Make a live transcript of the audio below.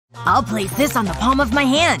I'll place this on the palm of my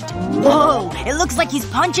hand. Whoa! It looks like he's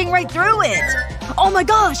punching right through it! Oh my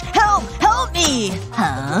gosh! Help! Help me!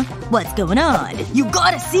 Huh? What's going on? You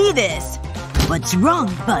gotta see this! What's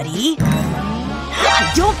wrong, buddy?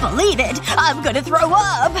 I don't believe it! I'm gonna throw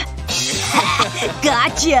up!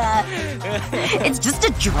 Gotcha! It's just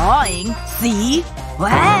a drawing. See?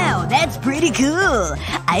 Wow, that's pretty cool.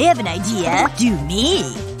 I have an idea. Do me.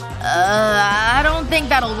 I don't think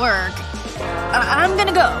that'll work. I'm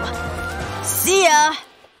gonna go. See ya!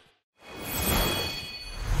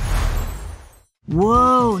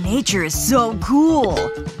 Whoa, nature is so cool.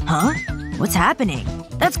 Huh? What's happening?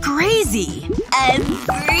 That's crazy! I'm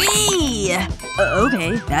free!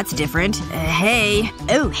 Okay, that's different. Hey.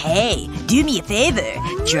 Oh, hey. Do me a favor.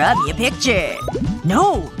 Draw me a picture.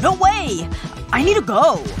 No! No way! I need to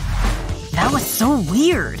go. That was so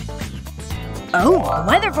weird. Oh,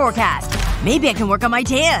 weather forecast. Maybe I can work on my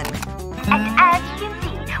tan. And as you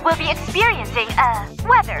can see, we'll be experiencing,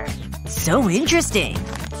 weather. So interesting.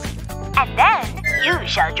 And then, you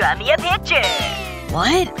shall draw me a picture.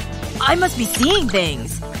 What? I must be seeing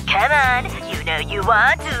things. Come on, you know you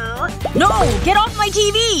want to. No! Get off my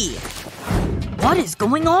TV! What is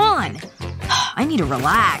going on? I need to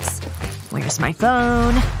relax. Where's my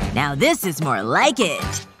phone? Now this is more like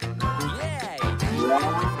it.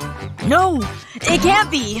 No! It can't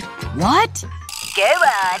be! What? Go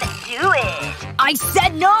on, do it. I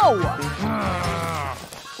said no!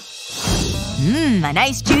 A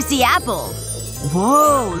nice juicy apple.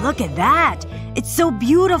 Whoa, look at that. It's so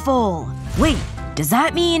beautiful. Wait, does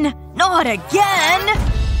that mean… Not again!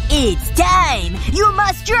 It's time! You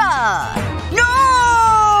must draw!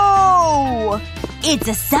 No! It's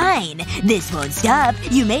a sign. This won't stop.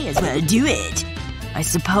 You may as well do it. I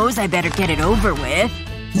suppose I better get it over with.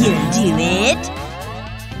 You'll do it?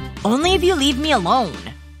 Only if you leave me alone.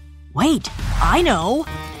 Wait, I know.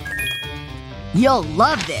 You'll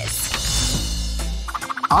love this.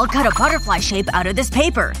 I'll cut a butterfly shape out of this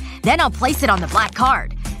paper. Then I'll place it on the black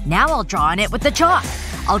card. Now I'll draw on it with the chalk.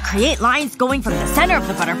 I'll create lines going from the center of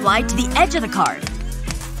the butterfly to the edge of the card.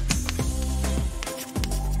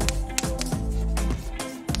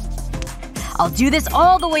 I'll do this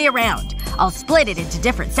all the way around. I'll split it into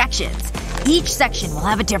different sections. Each section will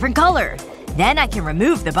have a different color. Then I can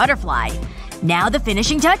remove the butterfly. Now the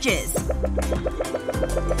finishing touches.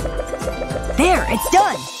 There, it's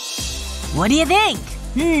done! What do you think?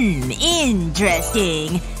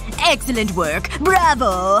 Interesting. Excellent work.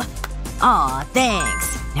 Bravo! Aw,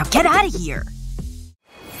 thanks. Now get out of here.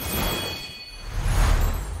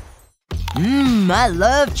 I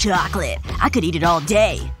love chocolate. I could eat it all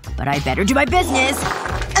day. But I better do my business.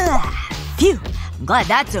 Phew. I'm glad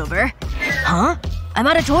that's over. Huh? I'm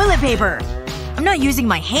out of toilet paper. I'm not using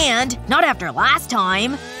my hand. Not after last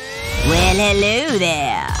time. Well, hello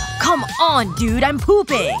there. Come on, dude. I'm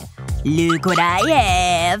pooping. Look what I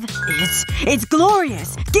have. It's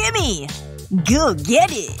glorious. Gimme! Go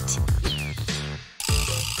get it.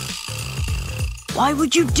 Why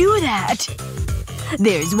would you do that?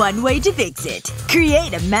 There's one way to fix it.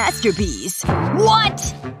 Create a masterpiece.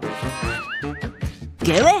 What?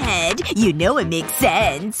 Go ahead. You know it makes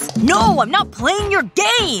sense. No, I'm not playing your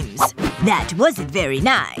games! That wasn't very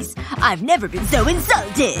nice. I've never been so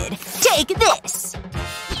insulted. Take this.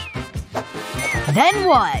 Then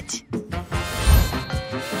what?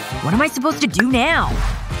 What am I supposed to do now?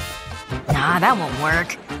 Nah, that won't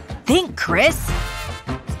work. Think, Chris.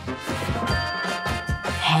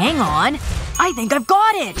 Hang on. I think I've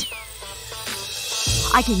got it!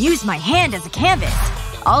 I can use my hand as a canvas.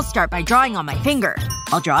 I'll start by drawing on my finger.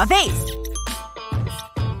 I'll draw a face.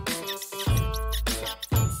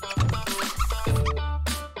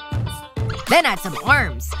 Then add some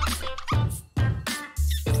arms.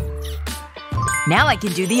 Now I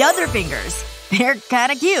can do the other fingers. They're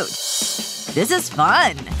kinda cute. This is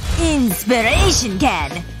fun. Inspiration,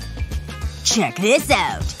 Ken! Check this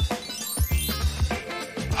out.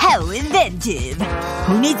 How inventive.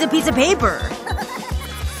 Who needs a piece of paper?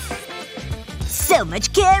 So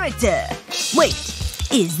much character. Wait.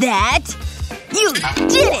 Is that… You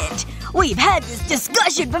did it! We've had this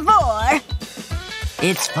discussion before!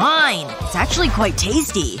 It's fine. It's actually quite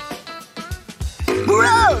tasty.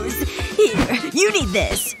 Gross! Here, you need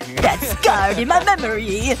this. That's scarred in my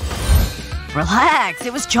memory. Relax.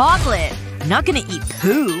 It was chocolate. I'm not gonna eat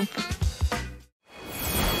poop.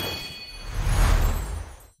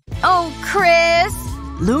 Oh, Chris!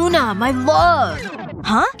 Luna, my love!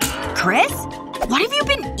 Huh? Chris? What have you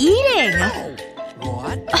been eating?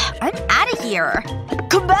 What? I'm out of here.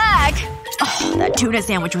 Come back! Oh, that tuna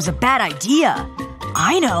sandwich was a bad idea.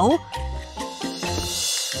 I know.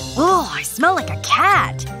 Oh, I smell like a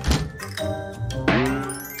cat.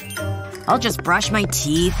 I'll just brush my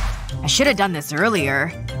teeth. I should have done this earlier.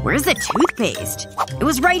 Where's the toothpaste? It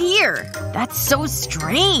was right here. That's so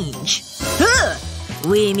strange. Ugh!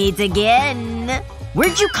 We meet again.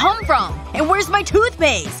 Where'd you come from? And where's my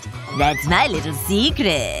toothpaste? That's my little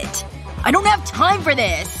secret. I don't have time for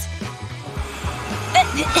this.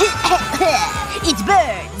 It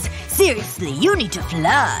burns. Seriously, you need to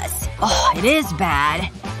floss. Oh, it is bad.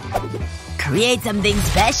 Create something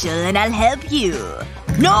special and I'll help you.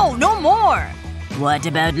 No, no more! What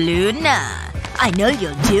about Luna? I know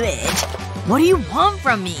you'll do it. What do you want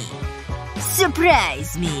from me?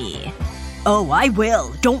 Surprise me. Oh, I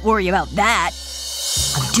will. Don't worry about that.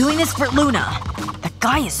 I'm doing this for Luna. That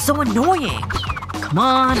guy is so annoying. Come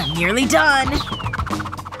on, I'm nearly done.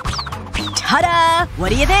 Ta-da! What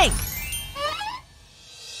do you think?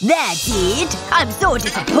 That's it? I'm so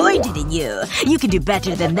disappointed in you. You can do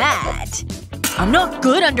better than that. I'm not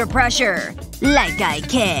good under pressure. Like I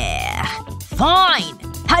care. Fine.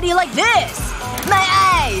 How do you like this? My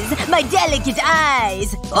eyes! My delicate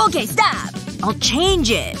eyes! Okay, stop! I'll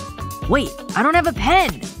change it. Wait, I don't have a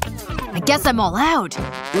pen. I guess I'm all out.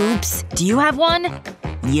 Oops. Do you have one?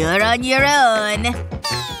 You're on your own.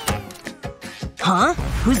 Huh?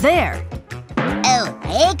 Who's there? Oh,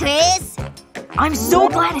 hey, Chris. I'm so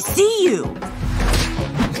glad to see you!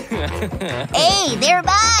 Hey, they're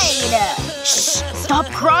mine! Shh! Stop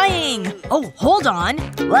crying! Oh, hold on.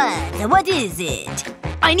 What is it?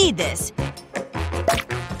 I need this.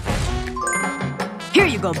 Here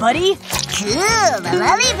you go, buddy. Cool, a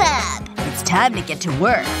lollipop! It's time to get to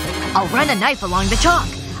work. I'll run a knife along the chalk.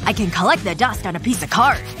 I can collect the dust on a piece of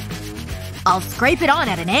card. I'll scrape it on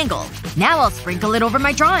at an angle. Now I'll sprinkle it over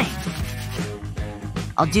my drawing.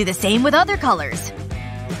 I'll do the same with other colors.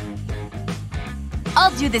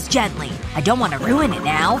 I'll do this gently. I don't want to ruin it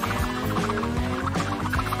now.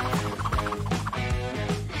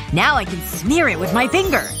 Now I can smear it with my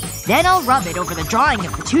finger. Then I'll rub it over the drawing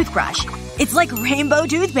of the toothbrush. It's like rainbow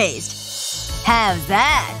toothpaste. How's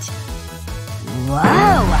that?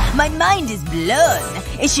 Wow! My mind is blown.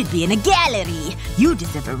 It should be in a gallery. You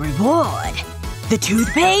deserve a reward. The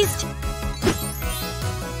toothpaste?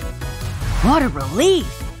 What a relief.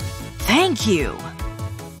 Thank you.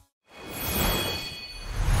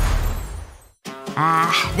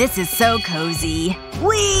 Ah, this is so cozy.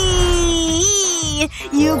 Whee!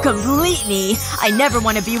 You complete me. I never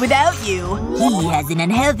want to be without you. He has an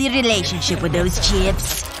unhealthy relationship with those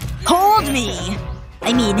chips. Hold me!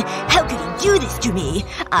 I mean, how could he do this to me?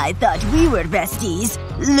 I thought we were besties.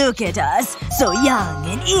 Look at us. So young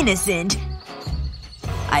and innocent.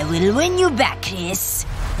 I will win you back, Chris.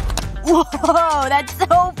 Whoa, that's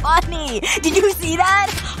so funny! Did you see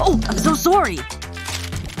that? Oh, I'm so sorry.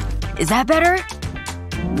 Is that better?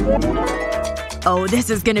 Oh, this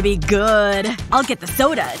is gonna be good. I'll get the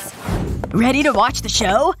sodas. Ready to watch the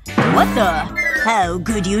show? What the? How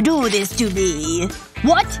could you do this to me?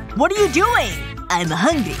 What? What are you doing? I'm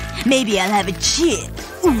hungry. Maybe I'll have a chip.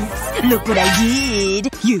 Oops, look what I did.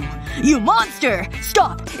 You monster!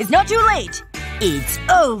 Stop! It's not too late! It's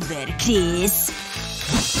over, Chris.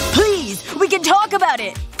 Please! We can talk about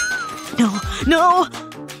it! No.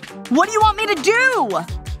 What do you want me to do?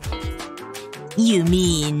 You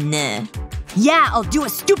mean… Yeah, I'll do a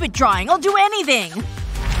stupid drawing. I'll do anything!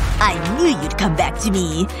 I knew you'd come back to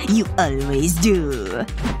me. You always do.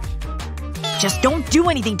 Just don't do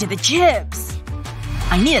anything to the chips.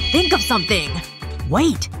 I need to think of something.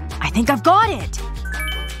 Wait. I think I've got it.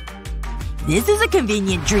 This is a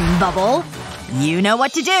convenient dream bubble. You know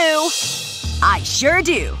what to do. I sure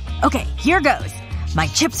do. Okay, here goes. My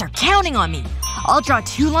chips are counting on me. I'll draw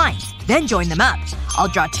 2 lines, then join them up. I'll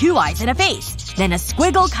draw 2 eyes and a face. Then a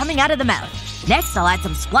squiggle coming out of the mouth. Next, I'll add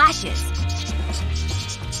some splashes.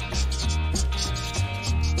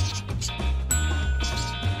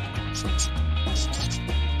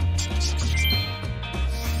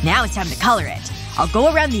 Now it's time to color it. I'll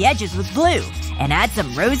go around the edges with blue. And add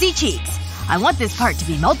some rosy cheeks. I want this part to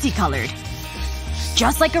be multicolored.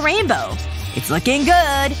 Just like a rainbow. It's looking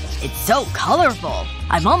good. It's so colorful.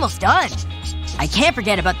 I'm almost done. I can't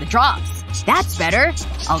forget about the drops. That's better.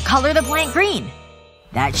 I'll color the blank green.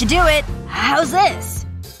 That should do it. How's this?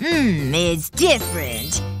 It's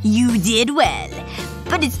different. You did well.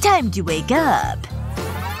 But it's time to wake up.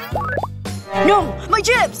 No! My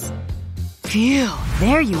chips! Phew.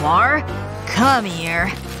 There you are. Come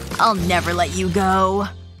here. I'll never let you go.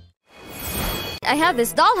 I have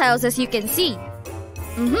this dollhouse, as you can see.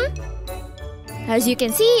 As you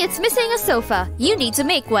can see, it's missing a sofa. You need to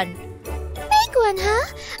make one. Make one,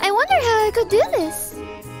 huh? I wonder how I could do this.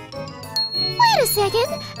 Wait a second.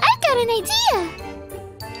 I've got an idea.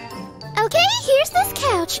 Okay, here's this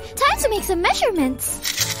couch. couch. Time to make some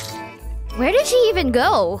measurements. Where did she even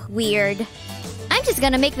go? Weird. I'm just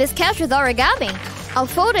gonna make this couch with origami. I'll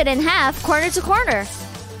fold it in half, corner to corner.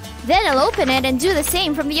 Then I'll open it and do the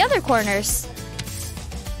same from the other corners.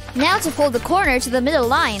 Now to fold the corner to the middle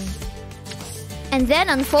line. And then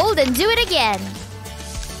unfold and do it again.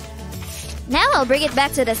 Now I'll bring it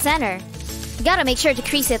back to the center. Gotta make sure to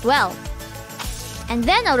crease it well. And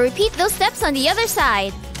then I'll repeat those steps on the other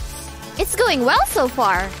side. It's going well so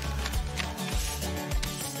far.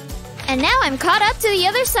 And now I'm caught up to the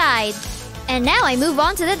other side. And now I move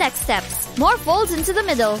on to the next steps. More folds into the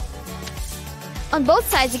middle. On both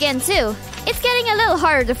sides again too. It's getting a little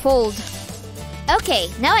harder to fold. Okay,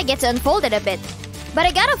 now I get to unfold it a bit. But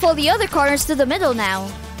I gotta fold the other corners to the middle now.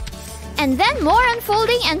 And then more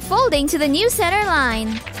unfolding and folding to the new center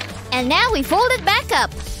line. And now we fold it back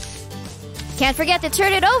up. Can't forget to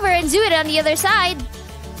turn it over and do it on the other side.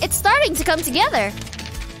 It's starting to come together.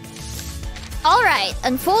 Alright,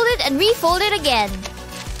 unfold it and refold it again.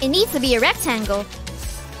 It needs to be a rectangle.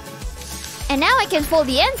 And now I can fold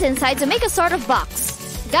the ends inside to make a sort of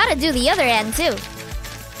box. Gotta do the other end too.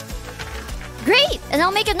 Great! And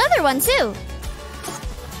I'll make another one too.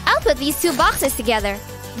 I'll put these two boxes together.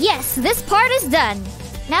 Yes, this part is done.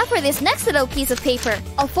 Now for this next little piece of paper.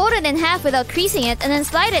 I'll fold it in half without creasing it and then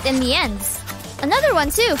slide it in the ends. Another one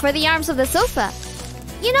too for the arms of the sofa.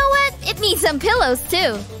 You know what? It needs some pillows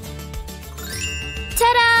too.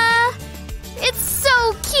 Ta-da! It's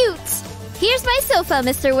so cute! Here's my sofa,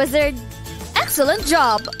 Mr. Wizard. Excellent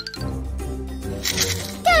job.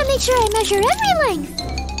 Gotta make sure I measure every length.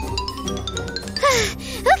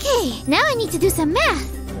 Okay, now I need to do some math.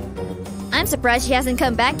 I'm surprised she hasn't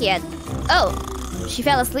come back yet. Oh, she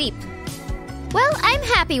fell asleep. Well, I'm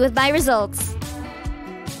happy with my results.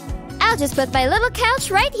 I'll just put my little couch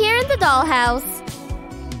right here in the dollhouse.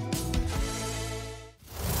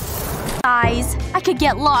 Eyes, I could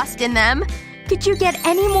get lost in them. Could you get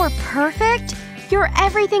any more perfect? You're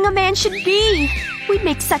everything a man should be. We'd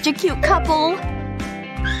make such a cute couple.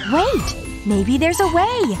 Wait, maybe there's a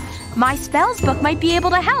way. My spells book might be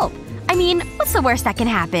able to help. I mean, what's the worst that can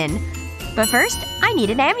happen? But first, I need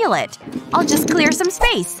an amulet. I'll just clear some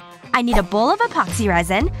space. I need a bowl of epoxy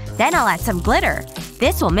resin, then I'll add some glitter.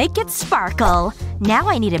 This will make it sparkle. Now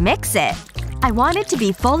I need to mix it. I want it to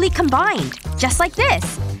be fully combined, just like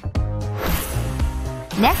this.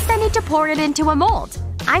 Next I need to pour it into a mold.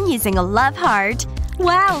 I'm using a love heart.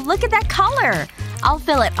 Wow, look at that color! I'll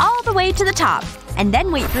fill it all the way to the top, and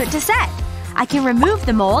then wait for it to set. I can remove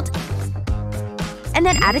the mold and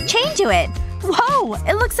then add a chain to it. Whoa!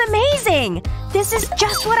 It looks amazing! This is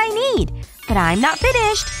just what I need. But I'm not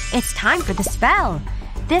finished. It's time for the spell.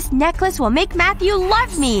 This necklace will make Matthew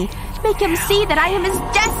love me. Make him see that I am his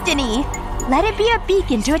destiny. Let it be a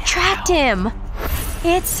beacon to attract him.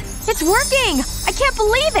 It's working! I can't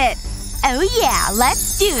believe it! Oh yeah,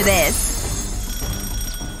 let's do this.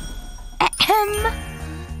 Ahem.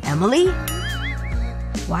 Emily?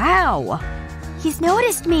 Wow. He's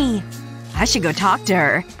noticed me. I should go talk to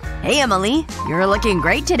her. Hey, Emily. You're looking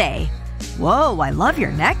great today. Whoa, I love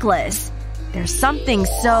your necklace. There's something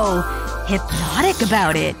so hypnotic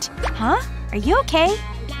about it. Huh? Are you okay?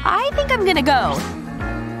 I think I'm gonna go.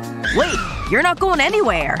 Wait, you're not going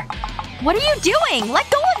anywhere. What are you doing? Let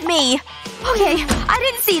go of me! Okay, I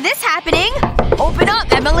didn't see this happening. Open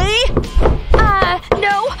up, Emily!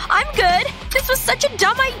 No, I'm good. This was such a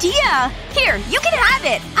dumb idea. Here, you can have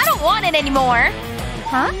it. I don't want it anymore.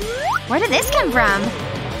 Huh? Where did this come from?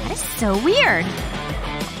 That is so weird.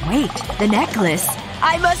 Wait, the necklace.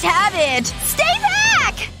 I must have it! Stay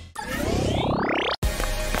back!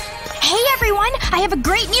 Hey everyone! I have a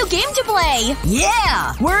great new game to play!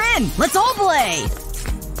 Yeah! We're in! Let's all play!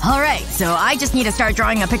 Alright, so I just need to start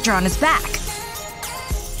drawing a picture on his back.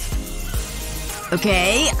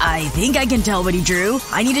 Okay, I think I can tell what he drew.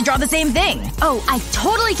 I need to draw the same thing. Oh, I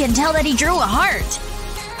totally can tell that he drew a heart.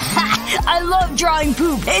 Ha! I love drawing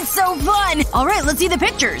poop. It's so fun! Alright, let's see the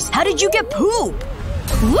pictures. How did you get poop?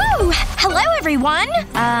 Woo! Hello everyone!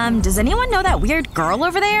 Does anyone know that weird girl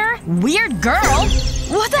over there? Weird girl?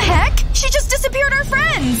 What the heck? She just disappeared our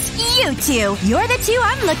friends! You two. You're the two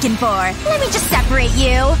I'm looking for. Let me just separate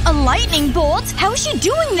you. A lightning bolt? How is she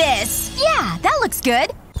doing this? Yeah, that looks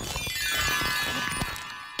good.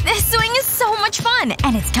 This swing is so much fun!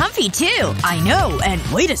 And it's comfy, too! I know, and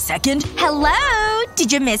wait a second. Hello?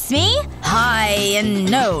 Did you miss me? Hi, and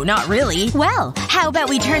no, not really. Well, how about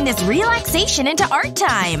we turn this relaxation into art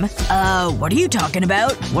time? What are you talking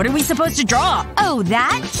about? What are we supposed to draw? Oh,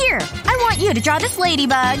 that? Here. I want you to draw this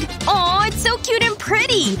ladybug. Aw, it's so cute and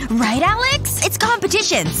pretty. Right, Alex? It's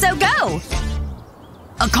competition, so go!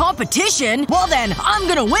 A competition? Well then, I'm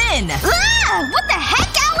gonna win! Ah! What the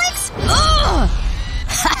heck, Alex? Ugh!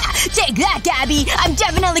 Take that, Gabby! I'm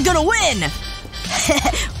definitely gonna win!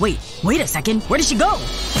 Wait a second. Where did she go?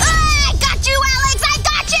 Ah! I got you, Alex! I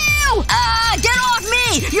got you! Ah! Get off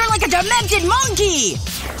me! You're like a demented monkey!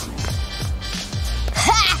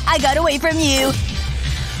 Ha! I got away from you.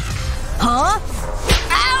 Huh?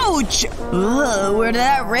 Ouch! Ugh, where did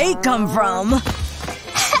that rake come from?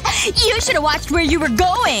 You should have watched where you were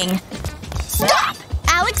going. Stop!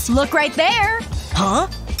 Alex, look right there. Huh?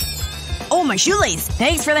 Oh, my shoelace.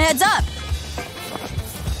 Thanks for the heads up.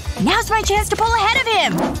 Now's my chance to pull ahead of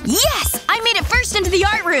him. Yes! I made it first into the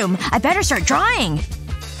art room. I better start drawing.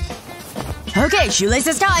 Okay, shoelace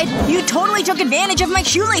is tied. You totally took advantage of my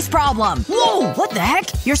shoelace problem. Whoa! What the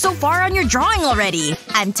heck? You're so far on your drawing already.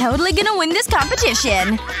 I'm totally gonna win this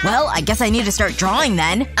competition. Well, I guess I need to start drawing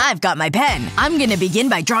then. I've got my pen. I'm gonna begin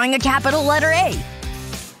by drawing a capital letter A.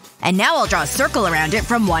 And now I'll draw a circle around it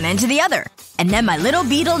from one end to the other. And then my little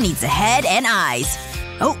beetle needs a head and eyes.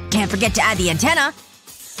 Oh, can't forget to add the antenna.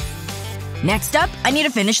 Next up, I need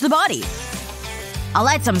to finish the body. I'll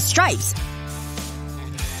add some stripes.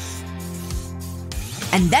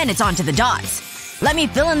 And then it's on to the dots. Let me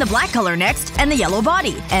fill in the black color next, and the yellow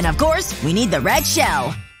body. And of course, we need the red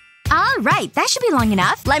shell. Alright, that should be long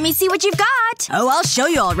enough. Let me see what you've got. Oh, I'll show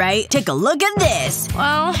you alright. Take a look at this.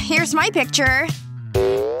 Well, here's my picture.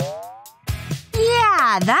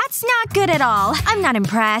 Yeah, that's not good at all. I'm not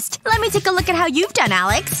impressed. Let me take a look at how you've done,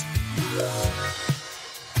 Alex.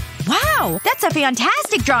 Wow, that's a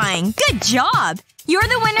fantastic drawing. Good job. You're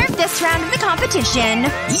the winner of this round of the competition.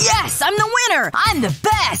 Yes! I'm the winner! I'm the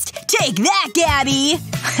best! Take that, Gabby!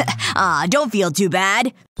 Aw, don't feel too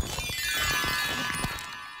bad.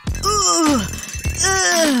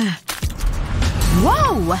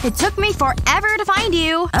 Whoa! It took me forever to find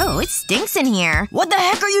you. Oh, it stinks in here. What the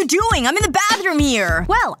heck are you doing? I'm in the bathroom here!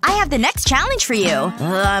 Well, I have the next challenge for you.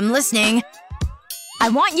 I'm listening. I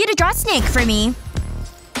want you to draw a snake for me.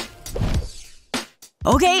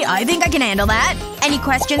 Okay, I think I can handle that. Any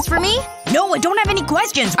questions for me? No, I don't have any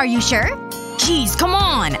questions. Are you sure? Jeez, come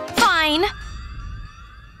on. Fine.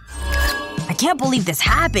 I can't believe this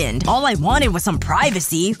happened. All I wanted was some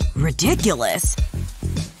privacy. Ridiculous.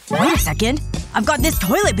 Wait a second. I've got this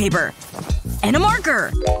toilet paper. And a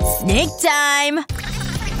marker. Snake time!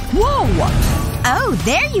 Whoa! Oh,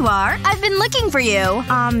 there you are. I've been looking for you.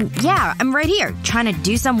 Yeah, I'm right here, trying to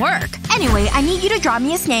do some work. Anyway, I need you to draw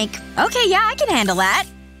me a snake. Okay, yeah, I can handle that.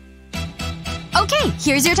 Okay,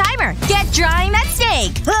 here's your timer. Get drawing that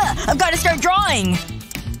snake! I've gotta start drawing!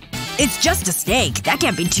 It's just a snake. That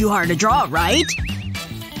can't be too hard to draw, right?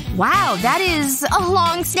 Wow, that is a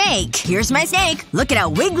long snake. Here's my snake. Look at how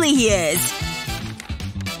wiggly he is.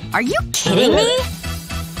 Are you kidding me?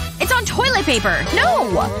 It's on toilet paper.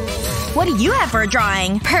 No! What do you have for a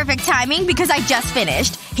drawing? Perfect timing because I just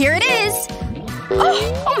finished. Here it is.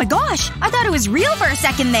 Oh my gosh! I thought it was real for a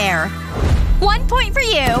second there. 1 point for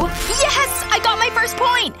you. Yes! I got my first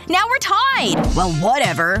point! Now we're tied! Well,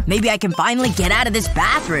 whatever. Maybe I can finally get out of this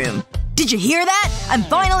bathroom. Did you hear that? I'm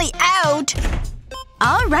finally out!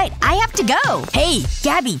 Alright, I have to go. Hey,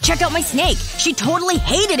 Gabby, check out my snake. She totally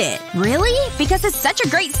hated it. Really? Because it's such a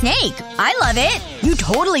great snake. I love it. You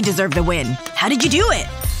totally deserve the win. How did you do it?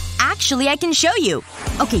 Actually, I can show you.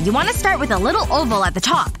 Okay, you want to start with a little oval at the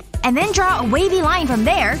top. And then draw a wavy line from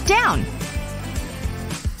there, down.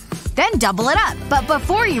 Then double it up, but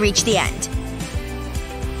before you reach the end.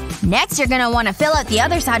 Next, you're gonna want to fill out the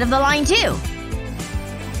other side of the line, too.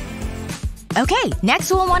 Okay,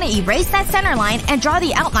 next we'll want to erase that center line and draw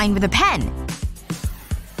the outline with a pen.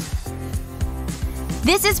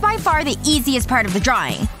 This is by far the easiest part of the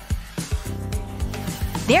drawing.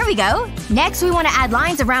 There we go. Next we want to add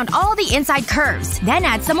lines around all the inside curves. Then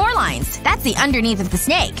add some more lines. That's the underneath of the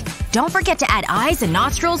snake. Don't forget to add eyes and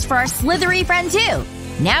nostrils for our slithery friend too.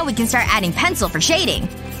 Now we can start adding pencil for shading.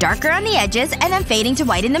 Darker on the edges and then fading to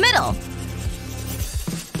white in the middle.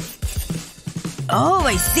 Oh,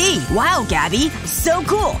 I see. Wow, Gabby. So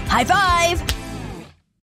cool. High five!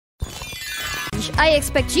 I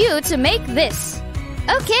expect you to make this.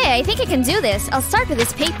 Okay, I think I can do this. I'll start with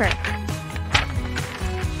this paper.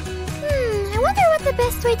 I wonder what the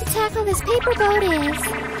best way to tackle this paper boat is.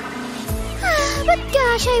 But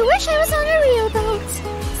gosh, I wish I was on a real boat.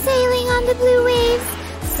 Sailing on the blue waves,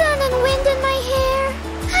 sun and wind in my hair.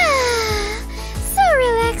 So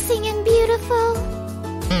relaxing and beautiful.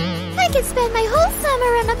 I could spend my whole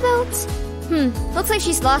summer on a boat. Looks like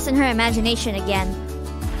she's lost in her imagination again.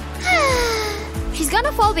 She's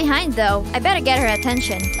gonna fall behind though. I better get her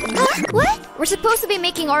attention. What? We're supposed to be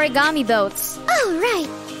making origami boats. Oh, right.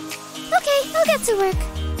 Okay, I'll get to work.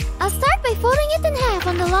 start by folding it in half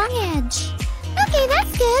on the long edge. Okay,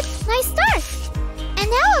 that's good. Nice start. And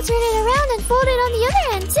now I'll turn it around and fold it on the other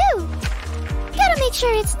end too. Gotta make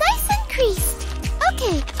sure it's nice and creased.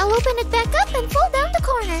 Okay, I'll open it back up and fold down the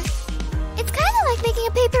corner. It's kind of like making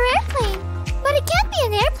a paper airplane. But it can't be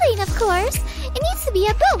an airplane, of course. It needs to be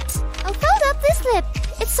a boat. I'll fold up this lip.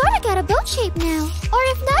 It's sort of got a boat shape now. Or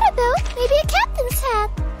if not a boat, maybe a captain's hat.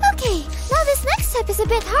 Okay, now this next step is a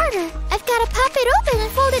bit harder. I've got to pop it open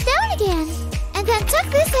and fold it down again. And then tuck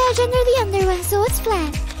this edge under the under one so it's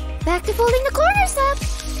flat. Back to folding the corners up.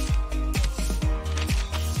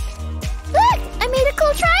 Look! I made a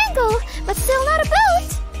cool triangle, but still not a boat.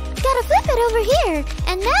 Gotta flip it over here.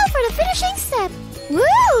 And now for the finishing step.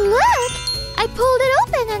 Woo! Look! I pulled it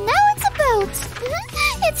open and now it's a boat.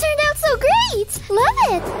 It turned out so great! Love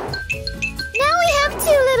it! Now we have 2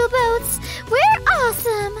 little boats. We're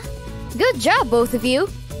awesome! Good job, both of you.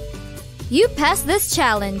 You passed this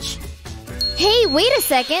challenge. Hey, wait a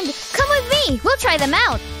second. Come with me. We'll try them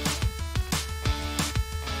out.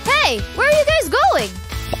 Hey, where are you guys going?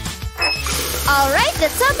 Alright, the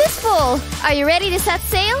tub is full. Are you ready to set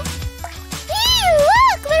sail? Ew,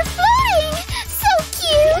 look! They're floating! So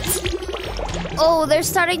cute! Oh, they're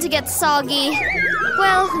starting to get soggy.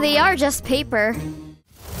 Well, they are just paper.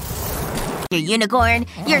 Your unicorn,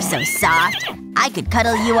 you're so soft. I could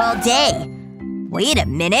cuddle you all day. Wait a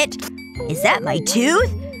minute. Is that my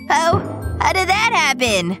tooth? Oh, how did that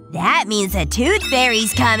happen? That means the tooth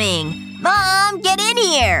fairy's coming. Mom, get in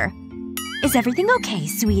here. Is everything okay,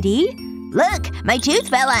 sweetie? Look, my tooth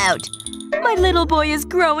fell out. My little boy is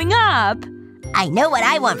growing up. I know what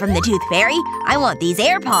I want from the tooth fairy. I want these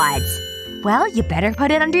AirPods. Well, you better put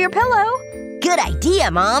it under your pillow. Good idea,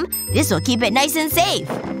 Mom. This will keep it nice and safe.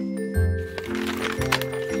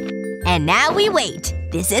 And now we wait.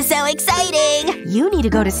 This is so exciting! You need to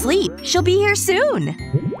go to sleep. She'll be here soon.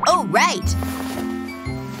 Oh, right.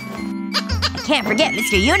 I can't forget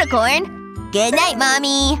Mr. Unicorn. Good night,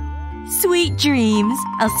 Mommy. Sweet dreams.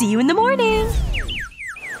 I'll see you in the morning.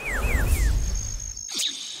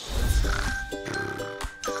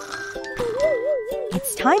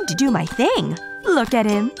 It's time to do my thing. Look at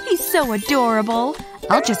him. He's so adorable.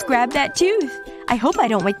 I'll just grab that tooth. I hope I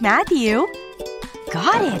don't wake Matthew.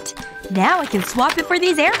 Got it! Now I can swap it for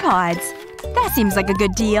these AirPods. That seems like a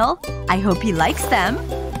good deal. I hope he likes them.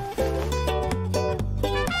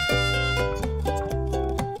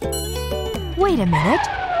 Wait a minute.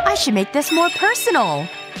 I should make this more personal.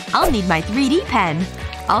 I'll need my 3D pen.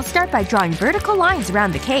 I'll start by drawing vertical lines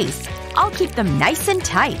around the case. I'll keep them nice and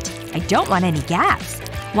tight. I don't want any gaps.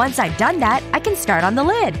 Once I've done that, I can start on the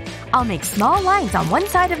lid. I'll make small lines on one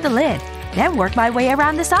side of the lid, then work my way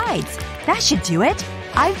around the sides. That should do it.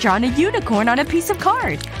 I've drawn a unicorn on a piece of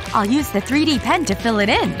card. I'll use the 3D pen to fill it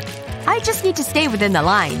in. I just need to stay within the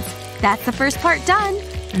lines. That's the first part done.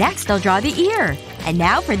 Next, I'll draw the ear. And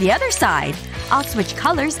now for the other side. I'll switch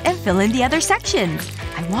colors and fill in the other sections.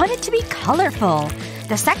 I want it to be colorful.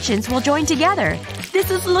 The sections will join together. This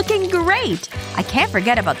is looking great! I can't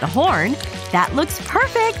forget about the horn. That looks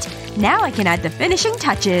perfect! Now I can add the finishing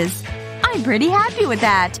touches. I'm pretty happy with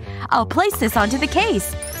that. I'll place this onto the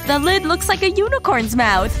case. The lid looks like a unicorn's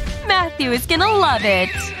mouth. Matthew is gonna love it.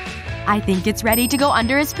 I think it's ready to go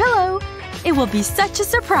under his pillow. It will be such a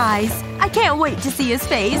surprise. I can't wait to see his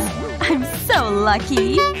face. I'm so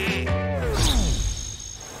lucky.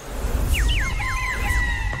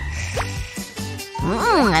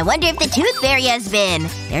 I wonder if the tooth fairy has been.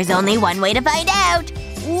 There's only one way to find out.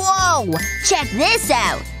 Whoa! Check this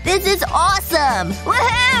out! This is awesome!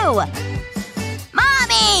 Woohoo!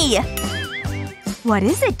 Mommy! What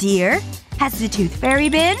is it, dear? Has the tooth fairy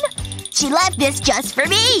been? She left this just for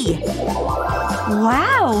me!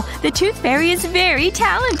 Wow! The tooth fairy is very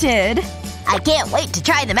talented! I can't wait to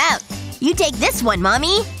try them out. You take this one,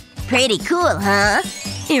 Mommy. Pretty cool, huh?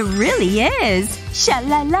 It really is!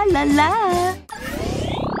 Sha-la-la-la-la!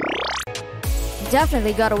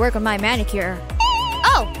 Definitely gotta work on my manicure.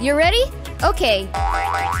 Oh, you ready? Okay.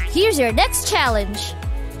 Here's your next challenge.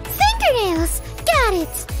 Fingernails! Got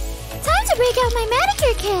it! Time to break out my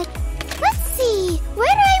manicure kit. Let's see.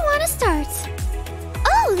 Where do I want to start?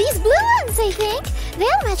 Oh, these blue ones, I think.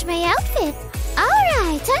 They'll match my outfit.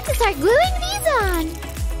 Alright, time to start gluing these on.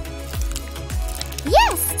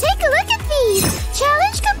 Yes! Take a look at these!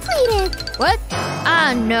 Challenge completed! What?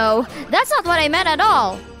 Ah, no. That's not what I meant at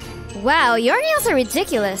all. Wow, your nails are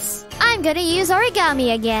ridiculous. I'm gonna use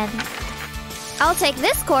origami again. I'll take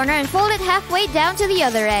this corner and fold it halfway down to the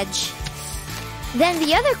other edge. Then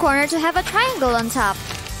the other corner to have a triangle on top.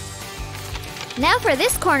 Now for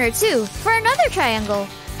this corner too, for another triangle.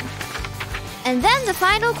 And then the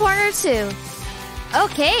final corner too.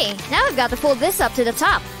 Okay, now I've got to fold this up to the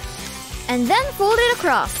top. And then fold it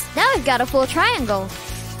across. Now I've got a full triangle.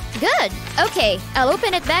 Good! Okay, I'll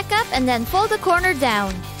open it back up and then fold the corner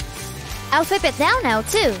down. I'll flip it down now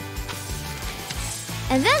too.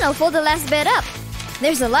 And then I'll fold the last bit up.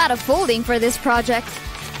 There's a lot of folding for this project.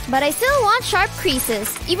 But I still want sharp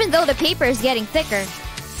creases, even though the paper is getting thicker.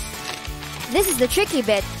 This is the tricky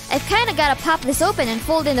bit. I've kinda gotta pop this open and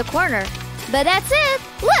fold in the corner. But that's it!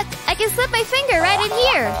 Look! I can slip my finger right in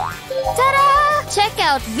here! Ta-da! Check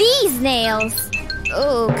out these nails!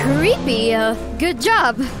 Oh, creepy. Good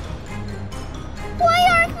job. Why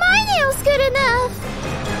aren't my nails good enough?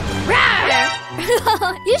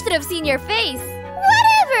 You should have seen your face.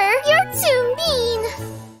 Whatever! You're too mean!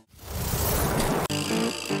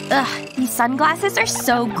 Ugh, these sunglasses are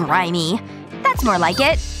so grimy. That's more like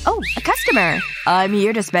it. Oh, a customer. I'm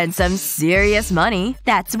here to spend some serious money.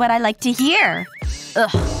 That's what I like to hear. Ugh,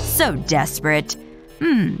 so desperate.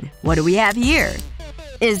 What do we have here?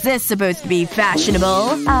 Is this supposed to be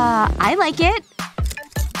fashionable? I like it.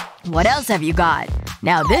 What else have you got?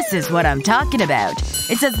 Now this is what I'm talking about.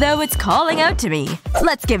 It's as though it's calling out to me.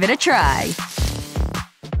 Let's give it a try.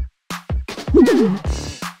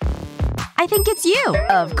 I think it's you.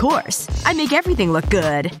 Of course. I make everything look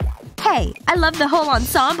good. Hey, I love the whole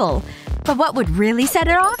ensemble. But what would really set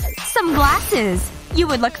it off? Some glasses. You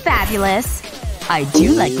would look fabulous. I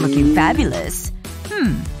do like looking fabulous.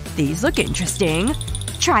 These look interesting.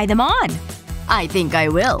 Try them on. I think I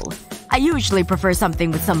will. I usually prefer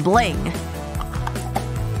something with some bling.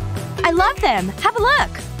 I love them. Have a look.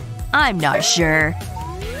 I'm not sure.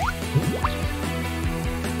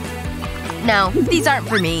 No, these aren't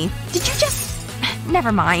for me. Did you just…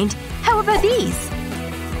 Never mind. How about these?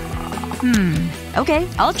 Okay,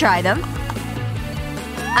 I'll try them.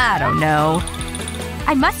 I don't know.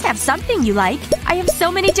 I must have something you like. I have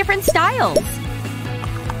so many different styles.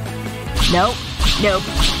 Nope. Nope.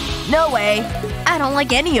 No way. I don't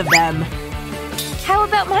like any of them. How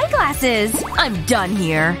about my glasses? I'm done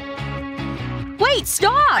here. Wait,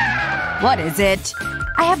 stop! What is it?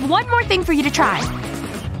 I have one more thing for you to try.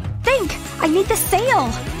 Think! I need the sale!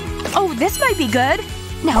 Oh, this might be good.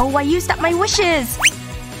 No, I used up my wishes.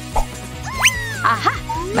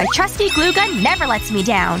 Aha! My trusty glue gun never lets me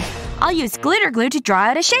down. I'll use glitter glue to draw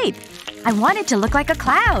out a shape. I want it to look like a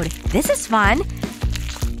cloud. This is fun.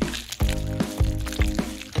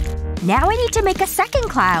 Now I need to make a second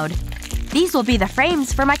cloud. These will be the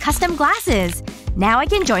frames for my custom glasses. Now I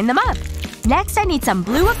can join them up. Next I need some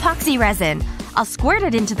blue epoxy resin. I'll squirt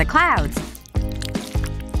it into the clouds.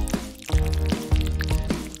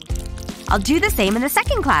 I'll do the same in the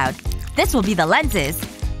second cloud. This will be the lenses.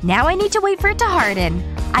 Now I need to wait for it to harden.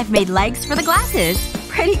 I've made legs for the glasses.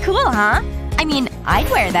 Pretty cool, huh? I mean, I'd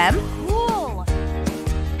wear them. Cool.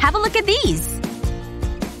 Have a look at these.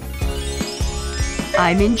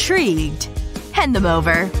 I'm intrigued. Hand them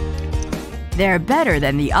over. They're better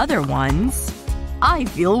than the other ones. I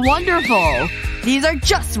feel wonderful. These are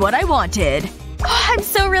just what I wanted. Oh, I'm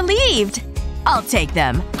so relieved. I'll take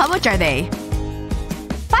them. How much are they?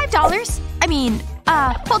 $5. I mean,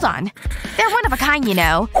 hold on. They're one of a kind, you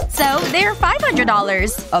know. So, they're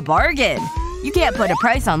 $500. A bargain. You can't put a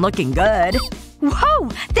price on looking good. Whoa!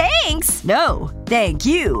 Thanks! No. Thank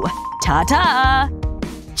you. Ta-ta!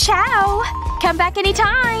 Ciao! Come back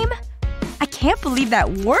anytime! I can't believe that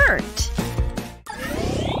worked.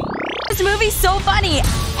 This movie's so funny!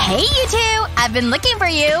 Hey, you two! I've been looking for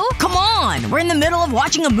you! Come on! We're in the middle of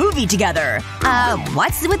watching a movie together.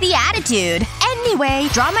 What's with the attitude? Anyway,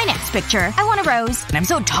 draw my next picture. I want a rose. And I'm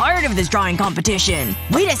so tired of this drawing competition.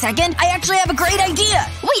 Wait a second! I actually have a great idea!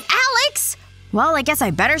 Wait, Alex! Well, I guess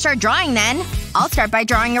I better start drawing then. I'll start by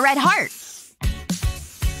drawing a red heart.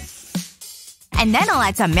 And then I'll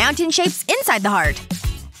add some mountain shapes inside the heart.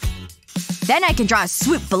 Then I can draw a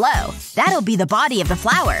swoop below. That'll be the body of the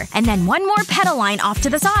flower. And then one more petal line off to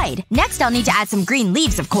the side. Next I'll need to add some green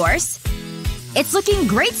leaves, of course. It's looking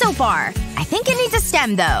great so far. I think it needs a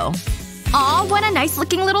stem, though. Aw, what a nice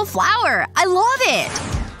looking little flower. I love it!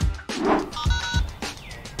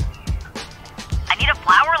 I need a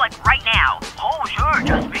flower, like, right now. Oh, sure,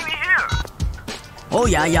 just meet me here. Oh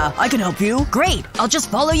yeah, I can help you. Great. I'll just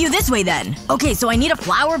follow you this way then. Okay, so I need a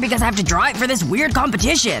flower because I have to draw it for this weird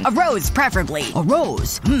competition. A rose, preferably. A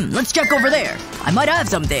rose? Let's check over there. I might have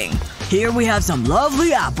something. Here we have some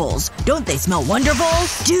lovely apples. Don't they smell wonderful?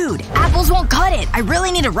 Dude, apples won't cut it. I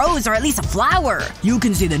really need a rose or at least a flower. You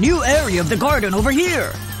can see the new area of the garden over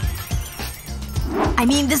here. I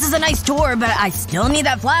mean, this is a nice tour, but I still need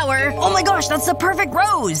that flower. Oh my gosh, that's the perfect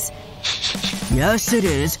rose! Yes, it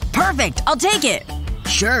is. Perfect! I'll take it!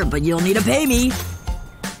 Sure, but you'll need to pay me.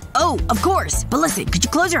 Oh, of course. But listen, could you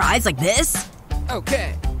close your eyes like this?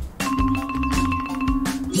 Okay.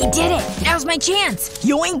 He did it! Now's my chance!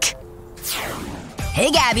 Yoink!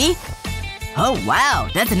 Hey, Gabby. Oh, wow.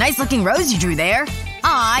 That's a nice-looking rose you drew there.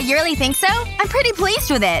 Aw, you really think so? I'm pretty pleased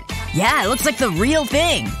with it. Yeah, it looks like the real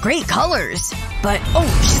thing. Great colors. But, oh,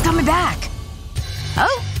 she's coming back.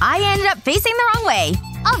 Oh, I ended up facing the wrong way.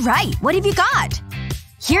 Alright, what have you got?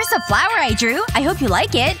 Here's the flower I drew. I hope you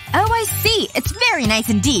like it. Oh, I see. It's very nice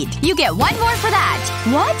indeed. You get one more for that.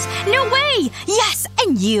 What? No way! Yes!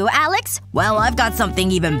 And you, Alex? Well, I've got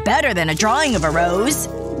something even better than a drawing of a rose.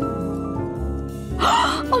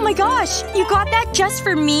 Oh my gosh! You got that just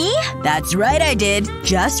for me? That's right, I did.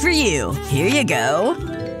 Just for you. Here you go.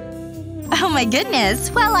 Oh my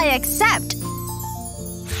goodness. Well, I accept.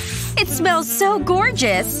 It smells so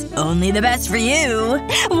gorgeous. Only the best for you.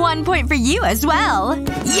 1 point for you as well.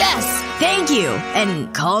 Yes! Thank you!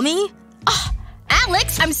 And call me?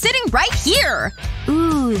 Alex, I'm sitting right here!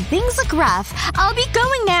 Ooh, things look rough. I'll be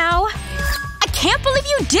going now. I can't believe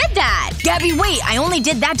you did that! Gabby, wait! I only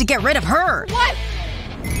did that to get rid of her! What?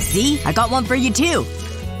 See? I got one for you too.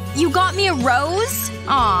 You got me a rose?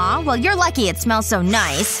 Aw, well you're lucky it smells so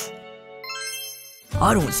nice.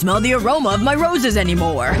 I don't smell the aroma of my roses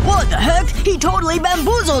anymore. What the heck? He totally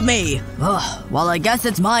bamboozled me! Ugh, well I guess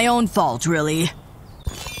it's my own fault, really.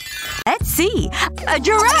 Let's see. A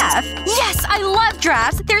giraffe! Yes! I love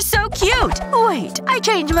giraffes! They're so cute! Wait, I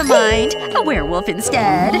changed my mind. A werewolf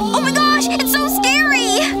instead. Oh my gosh! It's so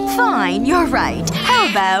scary! Fine, you're right. How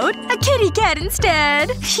about a kitty cat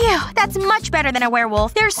instead? Phew, that's much better than a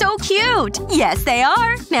werewolf. They're so cute! Yes, they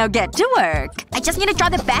are. Now get to work. I just need to draw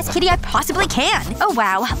the best kitty I possibly can. Oh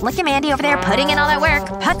wow, look at Mandy over there putting in all that work.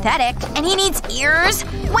 Pathetic. And he needs ears?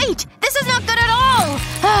 Wait! This is not good at all!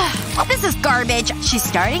 This is garbage. She's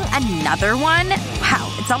starting another one?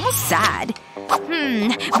 Wow, it's almost sad.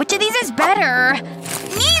 Which of these is better?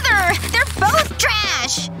 Neither! They're both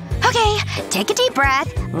trash! Okay, take a deep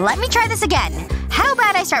breath. Let me try this again. How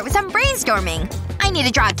about I start with some brainstorming? I need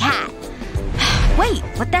to draw a cat. Wait,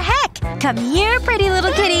 what the heck? Come here, pretty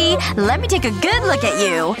little kitty. Let me take a good look at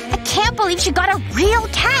you. I can't believe she got a real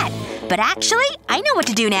cat. But actually, I know what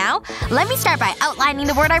to do now. Let me start by outlining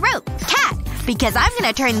the word I wrote. Cat. Because I'm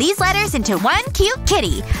gonna turn these letters into one cute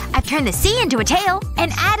kitty. I've turned the C into a tail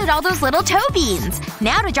and added all those little toe beans.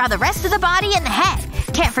 Now to draw the rest of the body and the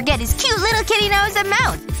head. Can't forget his cute little kitty nose and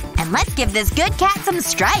mouth. And let's give this good cat some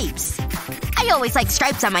stripes. I always like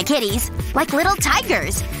stripes on my kitties. Like little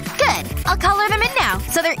tigers. Good. I'll color them in now,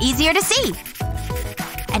 so they're easier to see.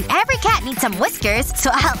 And every cat needs some whiskers,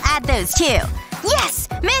 so I'll add those too. Yes!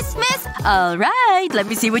 Miss! Alright, let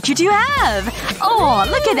me see what you two have. Oh,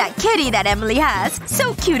 look at that kitty that Emily has.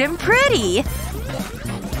 So cute and pretty.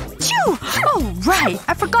 Phew! Oh, right.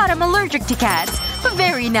 I forgot I'm allergic to cats.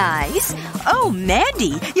 Very nice. Oh,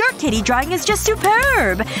 Mandy. Your kitty drawing is just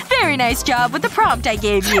superb. Very nice job with the prompt I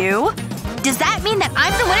gave you. Does that mean that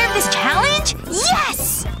I'm the winner of this challenge?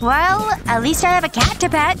 Yes! Well, at least I have a cat to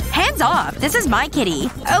pet. Hands off. This is my kitty.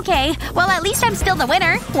 Okay. Well, at least I'm still the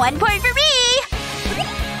winner. 1 point for me!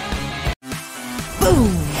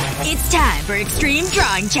 Boom! It's time for Extreme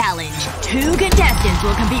Drawing Challenge. 2 contestants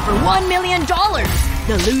will compete for $1 million.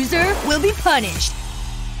 The loser will be punished.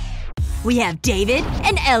 We have David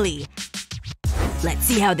and Ellie. Let's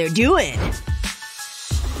see how they're doing.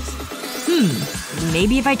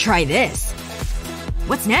 Maybe if I try this.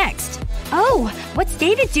 What's next? Oh, what's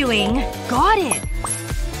David doing? Got it!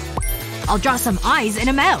 I'll draw some eyes and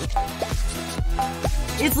a mouth.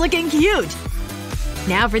 It's looking cute.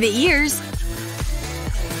 Now for the ears.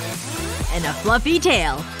 And a fluffy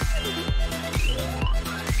tail.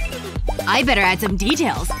 I better add some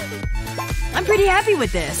details. I'm pretty happy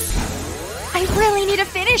with this. I really need to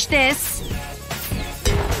finish this.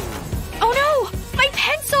 Oh no! My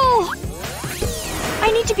pencil!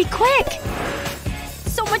 I need to be quick.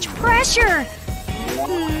 So much pressure.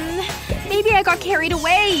 Maybe I got carried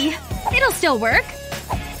away. It'll still work.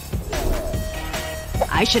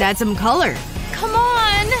 I should add some color. Come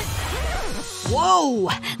on! Whoa!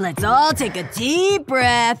 Let's all take a deep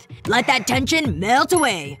breath. Let that tension melt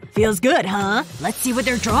away. Feels good, huh? Let's see what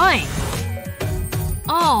they're drawing.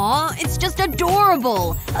 Aw, it's just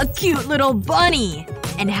adorable. A cute little bunny.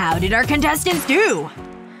 And how did our contestants do?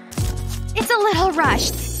 It's a little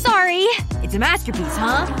rushed. Sorry. It's a masterpiece,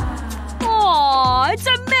 huh? Aw, it's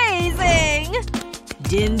amazing!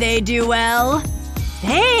 Didn't they do well?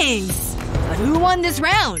 Thanks! But who won this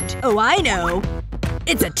round? Oh, I know.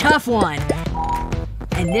 It's a tough one.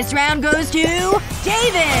 And this round goes to…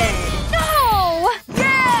 David! No!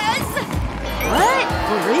 Yes! What?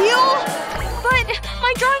 For real? But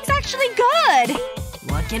my drawing's actually good!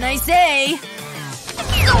 What can I say?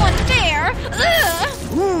 So unfair!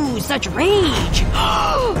 Ugh. Ooh, such rage!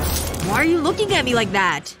 Why are you looking at me like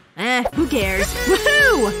that? Who cares?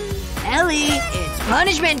 Woohoo! Ellie, it's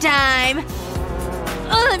punishment time!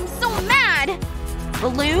 I'm so mad!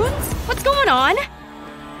 Balloons? What's going on?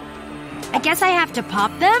 I guess I have to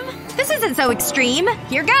pop them? This isn't so extreme.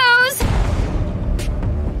 Here goes!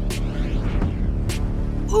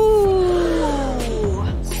 Ooh!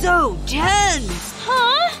 So tense!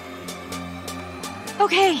 Huh?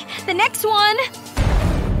 Okay, the next one.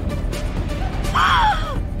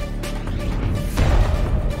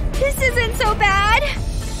 This isn't so bad.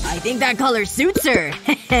 I think that color suits her.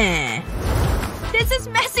 This is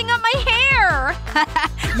messing up my hair.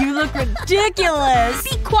 You look ridiculous!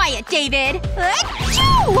 Be quiet, David.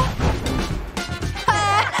 Achoo!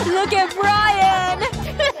 Look at Brian!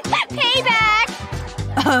 Payback!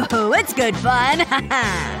 Oh, it's good fun.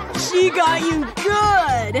 She got you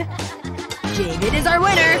good! David is our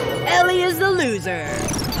winner. Ellie is the loser.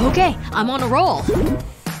 Okay, I'm on a roll.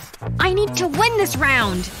 I need to win this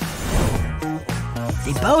round.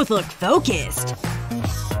 They both look focused.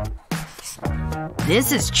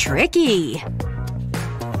 This is tricky.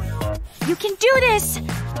 You can do this!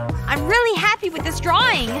 I'm really happy with this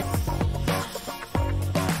drawing.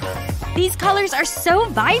 These colors are so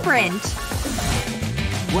vibrant.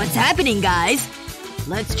 What's happening, guys?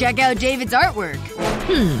 Let's check out David's artwork.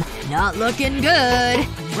 Not looking good.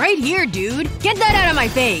 Right here, dude. Get that out of my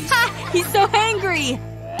face. Ha! He's so angry!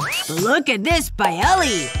 Look at this by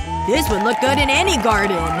Ellie. This would look good in any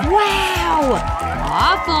garden. Wow!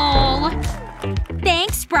 Awful.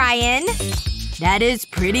 Thanks, Brian. That is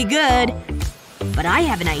pretty good. But I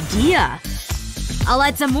have an idea. I'll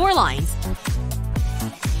add some more lines.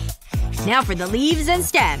 Now for the leaves and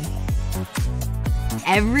stem.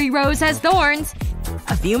 Every rose has thorns.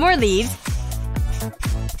 A few more leaves.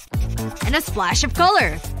 And a splash of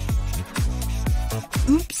color.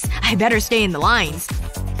 Oops. I better stay in the lines.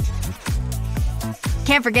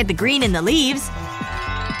 Can't forget the green in the leaves.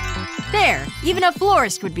 There. Even a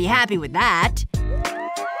florist would be happy with that.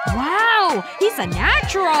 Wow! He's a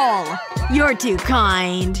natural! You're too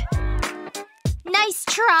kind. Nice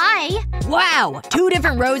try! Wow! 2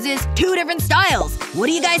 different roses, 2 different styles. What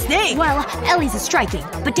do you guys think? Well, Ellie's is striking,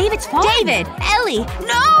 but David's fine. David! Ellie!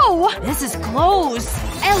 No! This is close.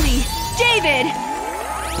 Ellie! David!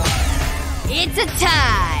 It's a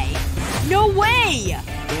tie! No way!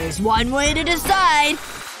 There's one way to decide.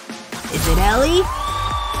 Is it Ellie?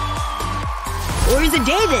 Or is it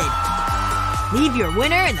David? Leave your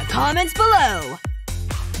winner in the comments below.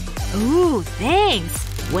 Ooh,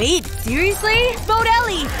 thanks. Wait, seriously? Vote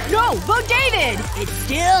Ellie! No, vote David! It's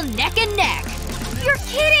still neck and neck. You're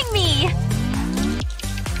kidding me!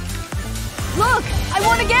 Look! I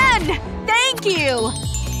won again! Thank you!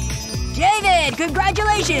 David,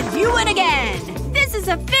 congratulations! You win again! This is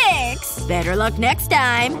a fix! Better luck next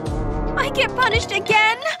time. I get punished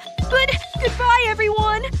again? But goodbye,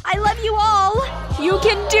 everyone! I love you all! You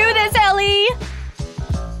can do this, Ellie!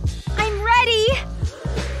 I'm ready!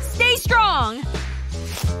 Stay strong!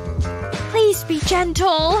 Please be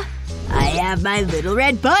gentle. I have my little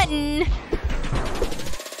red button.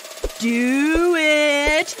 Do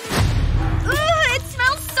it! Ugh, it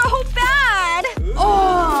smells so bad!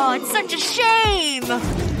 Oh, it's such a shame!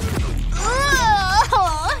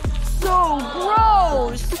 Ugh! So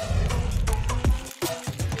gross!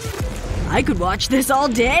 I could watch this all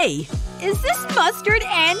day. Is this mustard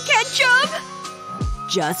and ketchup?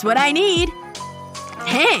 Just what I need.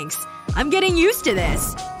 Thanks. I'm getting used to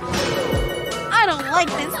this. I don't like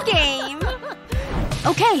this game.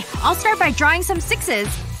 Okay, I'll start by drawing some 6s.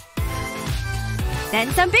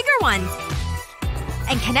 Then some bigger ones.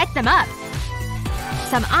 And connect them up.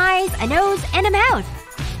 Some eyes, a nose, and a mouth.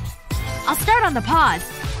 I'll start on the paws.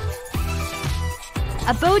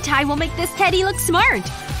 A bow tie will make this teddy look smart.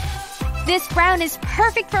 This brown is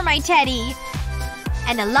perfect for my teddy.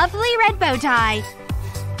 And a lovely red bow tie.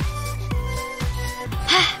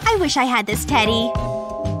 I wish I had this teddy.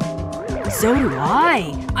 So do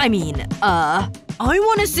I. I mean, I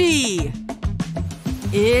wanna see.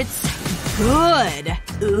 It's good.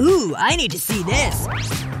 Ooh, I need to see this.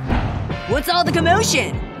 What's all the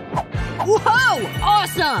commotion? Whoa!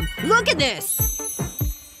 Awesome! Look at this!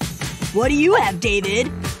 What do you have,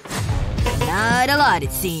 David? Not a lot,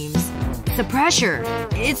 it seems. The pressure.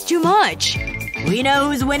 It's too much. We know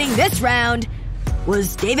who's winning this round.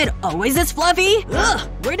 Was David always this fluffy? Ugh!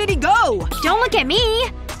 Where did he go? Don't look at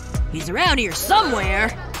me! He's around here somewhere.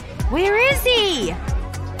 Where is he?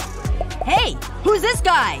 Hey! Who's this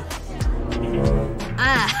guy?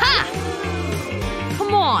 Aha!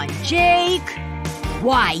 Come on, Jake.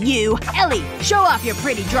 Why, you? Ellie, show off your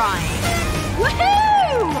pretty drawing.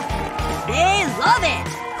 Woohoo! They love it!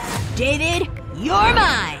 David, you're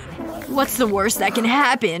mine! What's the worst that can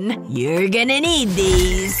happen? You're gonna need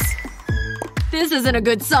these. This isn't a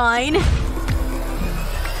good sign. Boom!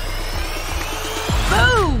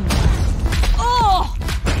 Oh!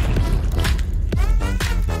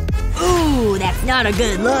 Ooh, that's not a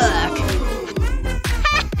good look.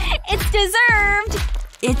 It's deserved!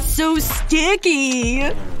 It's so sticky.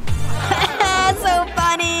 So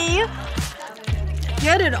funny!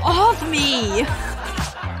 Get it off me! Yay!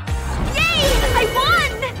 I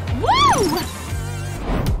won! Woo!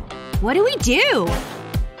 What do we do?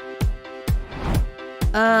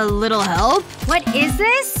 A little help? What is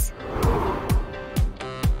this?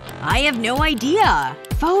 I have no idea.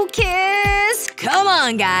 Focus! Come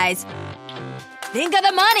on, guys. Think of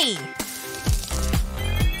the money!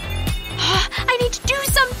 I need to do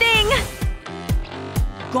something!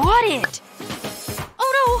 Got it!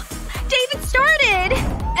 Oh no! David started!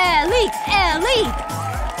 Ellie!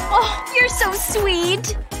 Oh, you're so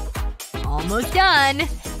sweet! Almost done.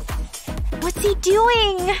 What's he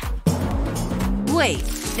doing? Wait,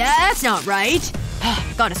 that's not right.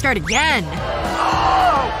 Gotta start again.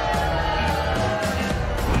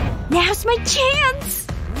 Now's my chance!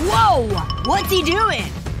 Whoa! What's he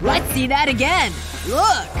doing? Let's see that again.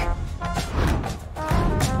 Look!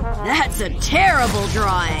 That's a terrible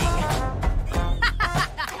drawing.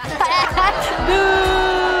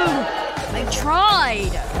 Boo! I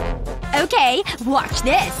tried. Okay, watch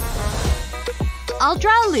this. I'll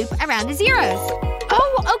draw a loop around the zeros.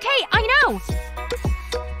 Oh, okay, I know!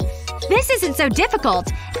 This isn't so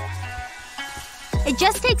difficult. It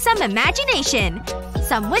just takes some imagination.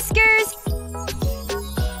 Some whiskers.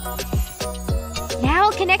 Now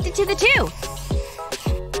I'll connect it to the two.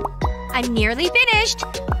 I'm nearly finished.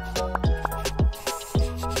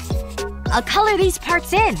 I'll color these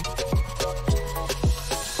parts in.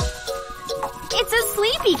 It's a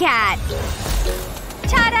sleepy cat!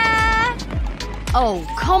 Ta-da! Oh,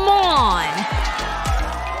 come on!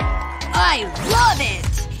 I love it!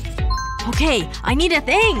 Okay, I need to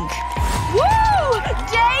think. Woo!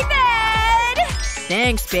 David!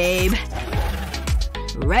 Thanks, babe.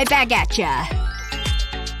 Right back at ya.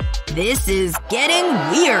 This is getting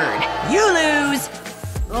weird. You lose!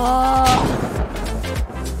 Oh.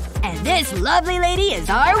 And this lovely lady is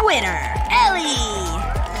our winner, Ellie!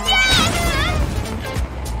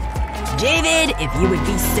 David, if you would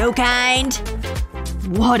be so kind.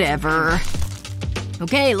 Whatever.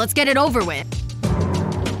 Okay, let's get it over with.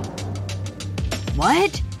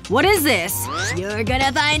 What? What is this? You're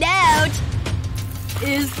gonna find out!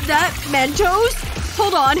 Is that Mentos?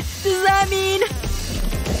 Hold on. Does that mean…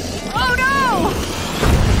 Oh no!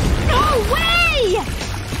 No way!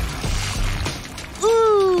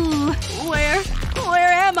 Ooh.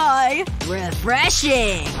 Where am I?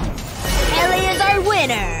 Refreshing! Ellie is our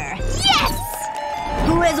winner! Yes!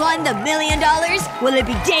 Who has won the $1 million? Will it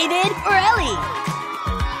be David or Ellie?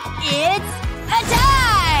 It's a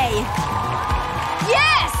tie!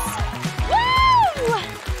 Yes! Woo!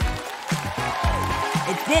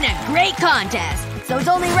 It's been a great contest, so it's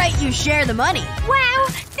only right you share the money. Wow,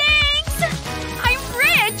 thanks! I'm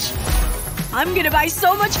rich! I'm gonna buy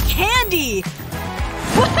so much candy!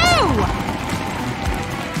 Woohoo!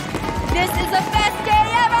 This is the best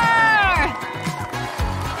day ever!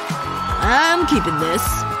 I'm keeping this.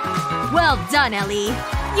 Well done, Ellie.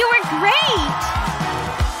 You were great!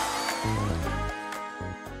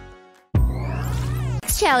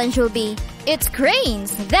 Next challenge will be, it's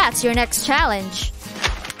cranes. That's your next challenge.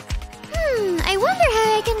 I wonder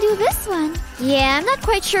how I can do this one. Yeah, I'm not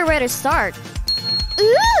quite sure where to start.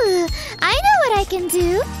 Ooh, I know what I can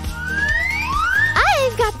do.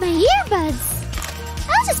 I've got my earbuds.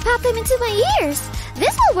 I'll just pop them into my ears.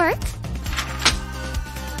 This will work.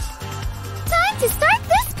 Time to start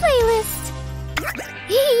this playlist.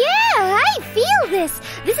 Yeah, I feel this.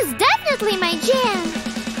 This is definitely my jam.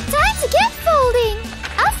 Time to get folding.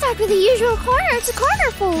 I'll start with the usual corner to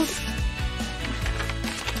corner fold.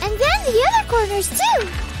 And then the other corners too.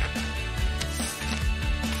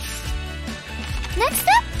 Next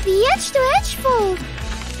up, the edge to edge fold.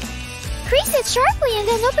 Crease it sharply and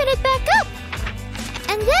then open it back up.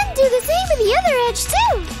 And then do the same with the other edge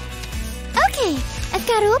too. Okay, I've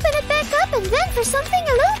got to open it back up and then for something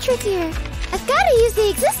a little trickier, I've got to use the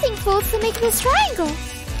existing folds to make this triangle.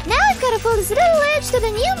 Now I've got to fold this little edge to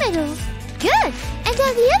the new middle. Good, and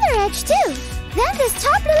then the other edge too. Then this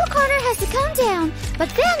top little corner has to come down, but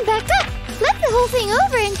then back up. Flip the whole thing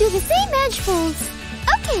over and do the same edge folds.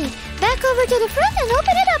 Okay, back over to the front and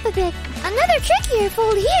open it up a bit. Another trickier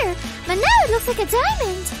fold here. but now it looks like a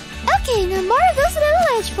diamond. Okay, now more of those little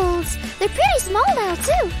edge folds. They're pretty small now,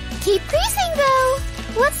 too. Keep creasing, though.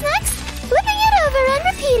 What's next? Flipping it over and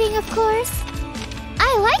repeating, of course.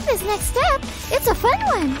 I like this next step. It's a fun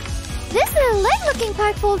one. This little leg-looking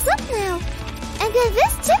part folds up now. And then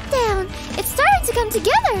this tip down. It's starting to come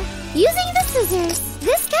together. Using the scissors,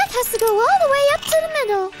 this cat has to go all the way up to the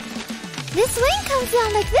middle. This wing comes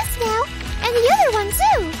down like this now, and the other one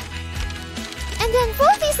too. And then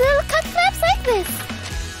fold these little cut flaps like this.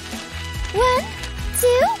 1, 2,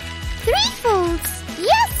 3 folds.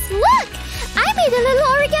 Yes, look! I made a little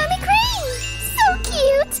origami crane! So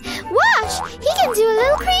cute! Watch! He can do a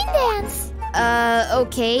little crane dance.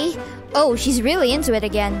 Okay. Oh, she's really into it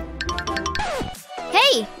again.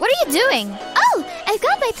 Hey, what are you doing? Oh, I've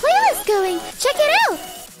got my playlist going. Check it out!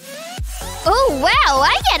 Oh, wow,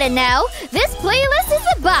 I get it now. This playlist is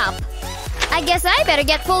a bop. I guess I better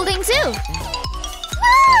get folding too. Woo!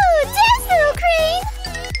 Dance, little crane!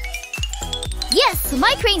 Yes,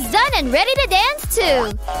 my crane's done and ready to dance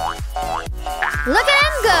too. Look at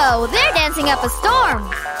them go. They're dancing up a storm.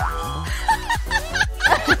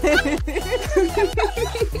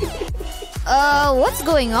 What's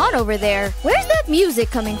going on over there? Where's that music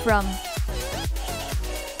coming from?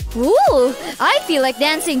 Ooh, I feel like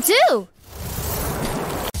dancing too.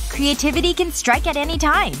 Creativity can strike at any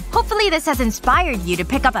time. Hopefully this has inspired you to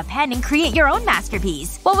pick up a pen and create your own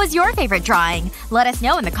masterpiece. What was your favorite drawing? Let us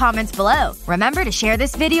know in the comments below. Remember to share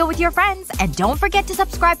this video with your friends, and don't forget to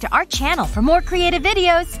subscribe to our channel for more creative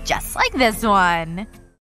videos just like this one.